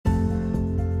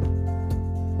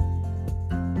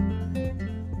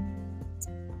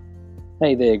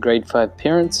Hey there, grade 5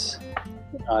 parents.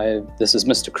 This is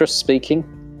Mr. Chris speaking.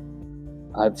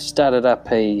 I've started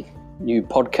up a new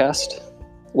podcast.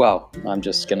 Well, I'm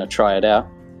just going to try it out.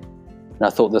 And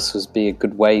I thought this would be a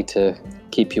good way to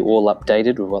keep you all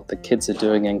updated with what the kids are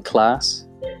doing in class.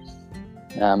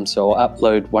 So I'll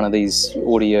upload one of these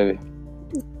audio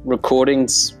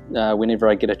recordings whenever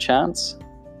I get a chance.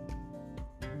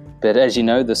 But as you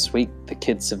know, this week the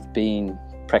kids have been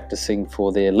practicing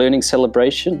for their learning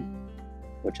celebration,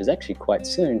 which is actually quite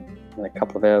soon, in a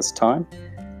couple of hours' time,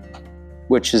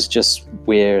 which is just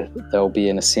where there'll be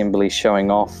an assembly showing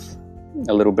off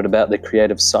a little bit about the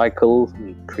creative cycle,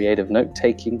 and creative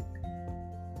note-taking,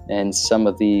 and some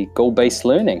of the goal-based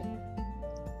learning.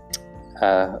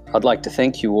 I'd like to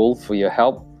thank you all for your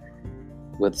help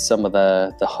with some of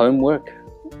the homework.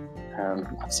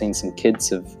 I've seen some kids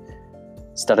have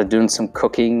started doing some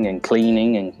cooking and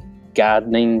cleaning and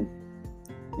gardening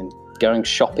and going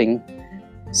shopping,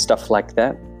 stuff like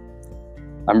that.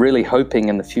 I'm really hoping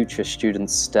in the future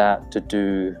students start to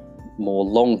do more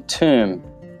long-term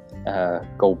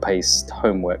goal-based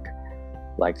homework,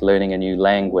 like learning a new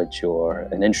language or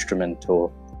an instrument,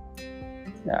 or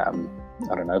I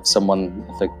don't know,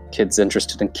 if a kid's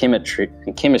interested in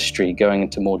chemistry, going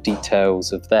into more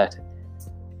details of that.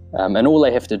 And all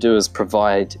they have to do is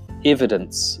provide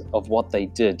evidence of what they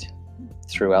did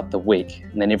throughout the week.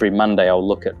 And then every Monday I'll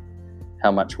look at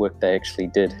how much work they actually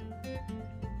did.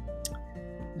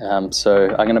 So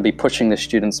I'm going to be pushing the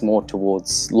students more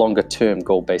towards longer term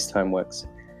goal-based homeworks.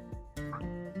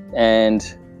 And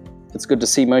it's good to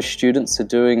see most students are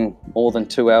doing more than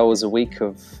 2 hours a week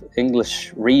of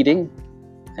English reading,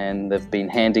 and they've been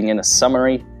handing in a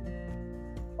summary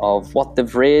of what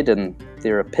they've read and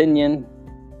their opinion,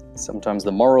 sometimes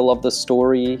the moral of the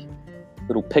story,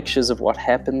 little pictures of what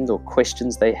happened or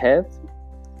questions they have.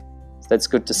 So that's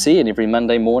good to see, and every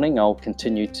Monday morning I'll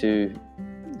continue to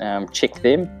check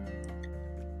them.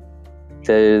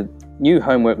 The new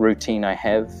homework routine I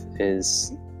have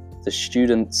is the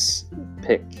students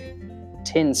pick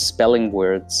 10 spelling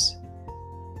words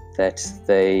that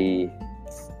they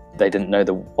didn't know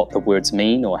what the words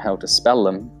mean or how to spell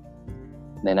them.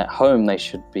 Then at home they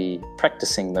should be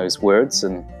practicing those words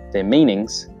and their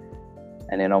meanings,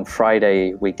 and then on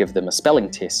Friday we give them a spelling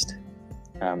test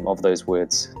of those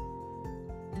words.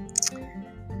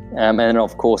 And then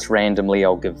of course randomly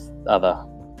I'll give other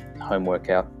homework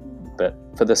out, but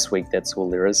for this week that's all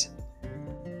there is.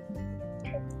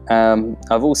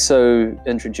 I've also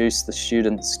introduced the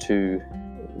students to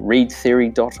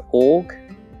readtheory.org.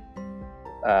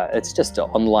 It's just an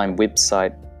online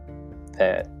website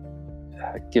that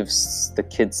gives the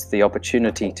kids the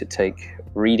opportunity to take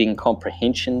reading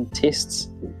comprehension tests,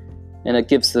 and it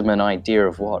gives them an idea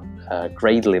of what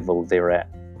grade level they're at.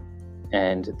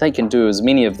 And they can do as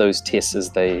many of those tests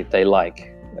as they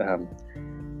like.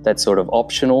 That's sort of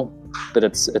optional, but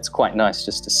it's quite nice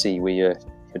just to see where your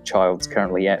child's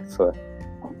currently at for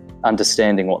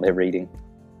understanding what they're reading.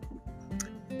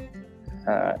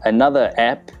 Another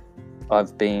app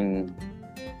I've been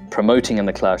promoting in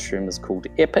the classroom is called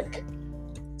Epic.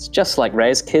 It's just like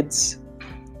RazKids,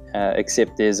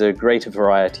 except there's a greater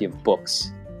variety of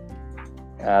books.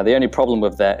 The only problem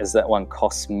with that is that one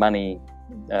costs money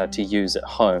to use at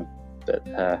home, but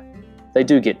they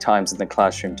do get times in the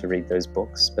classroom to read those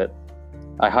books. But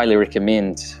I highly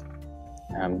recommend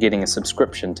getting a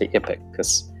subscription to Epic,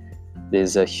 because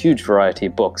there's a huge variety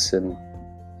of books, and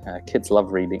kids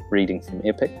love reading from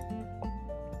Epic.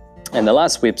 And the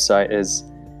last website is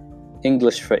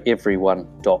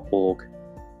englishforeveryone.org.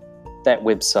 That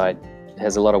website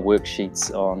has a lot of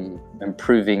worksheets on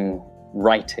improving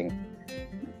writing.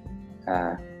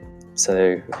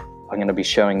 So I'm going to be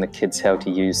showing the kids how to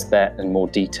use that in more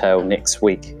detail next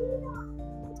week.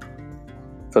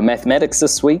 For mathematics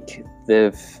this week,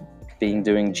 they've been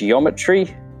doing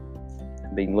geometry,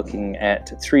 been looking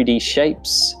at 3D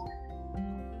shapes,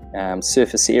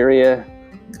 surface area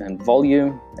and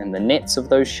volume, and the nets of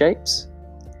those shapes.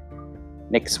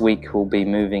 Next week we'll be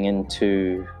moving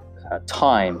into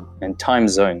time and time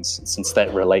zones, since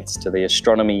that relates to the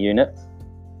astronomy unit.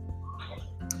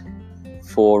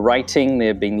 For writing,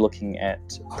 they've been looking at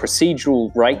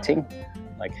procedural writing,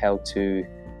 like how to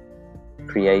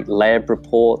create lab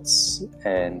reports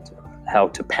and how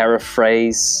to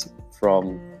paraphrase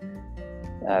from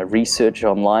research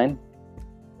online.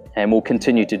 And we'll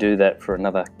continue to do that for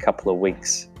another couple of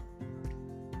weeks.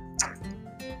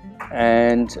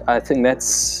 And I think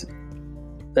that's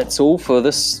all for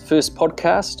this first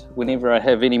podcast. Whenever I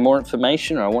have any more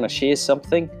information or I want to share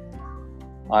something,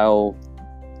 I'll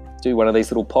do one of these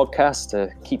little podcasts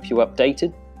to keep you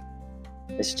updated.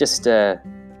 It's just a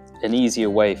an easier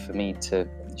way for me to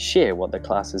share what the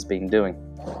class has been doing.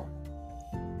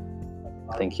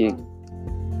 Thank you.